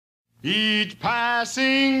Each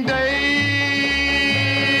passing day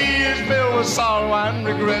is filled with sorrow and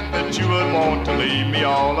regret that you would want to leave me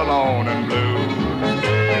all alone and blue.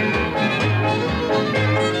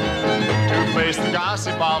 To face the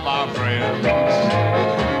gossip of our friends,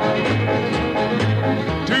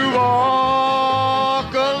 to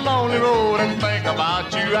walk a lonely road and think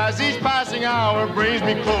about you as each passing hour brings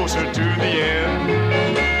me closer to the end.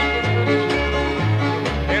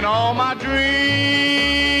 In all my dreams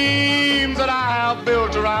that I have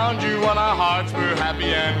built around you when our hearts were happy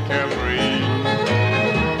and carefree.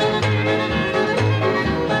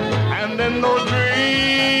 And then those dreams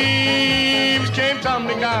came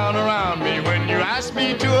tumbling down around me when you asked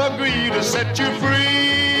me to agree to set you free.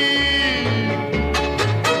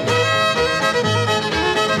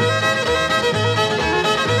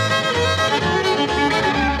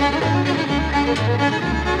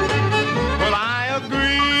 Well, I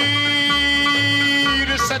agree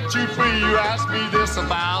to set you free. You asked me this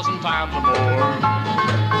 1,000 times or more.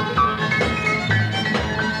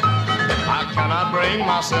 I cannot bring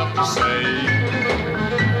myself to say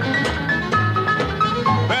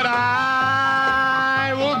that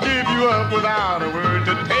I will give you up without a word,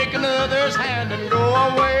 to take another's hand and go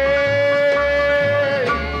away.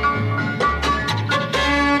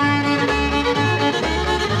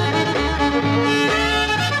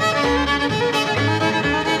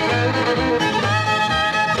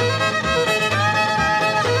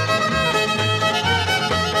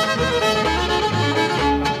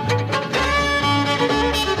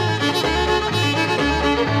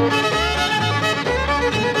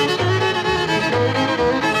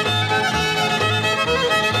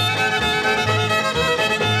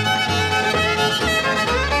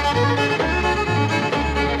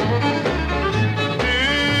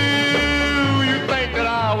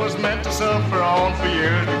 Meant to suffer on for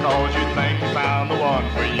years because you think you found the one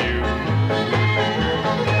for you.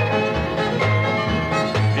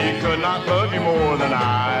 He could not love you more than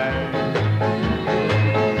I.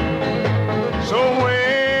 So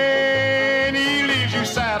when he leaves you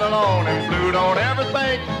sad alone and blue, don't ever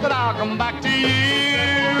think that I'll come back to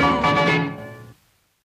you.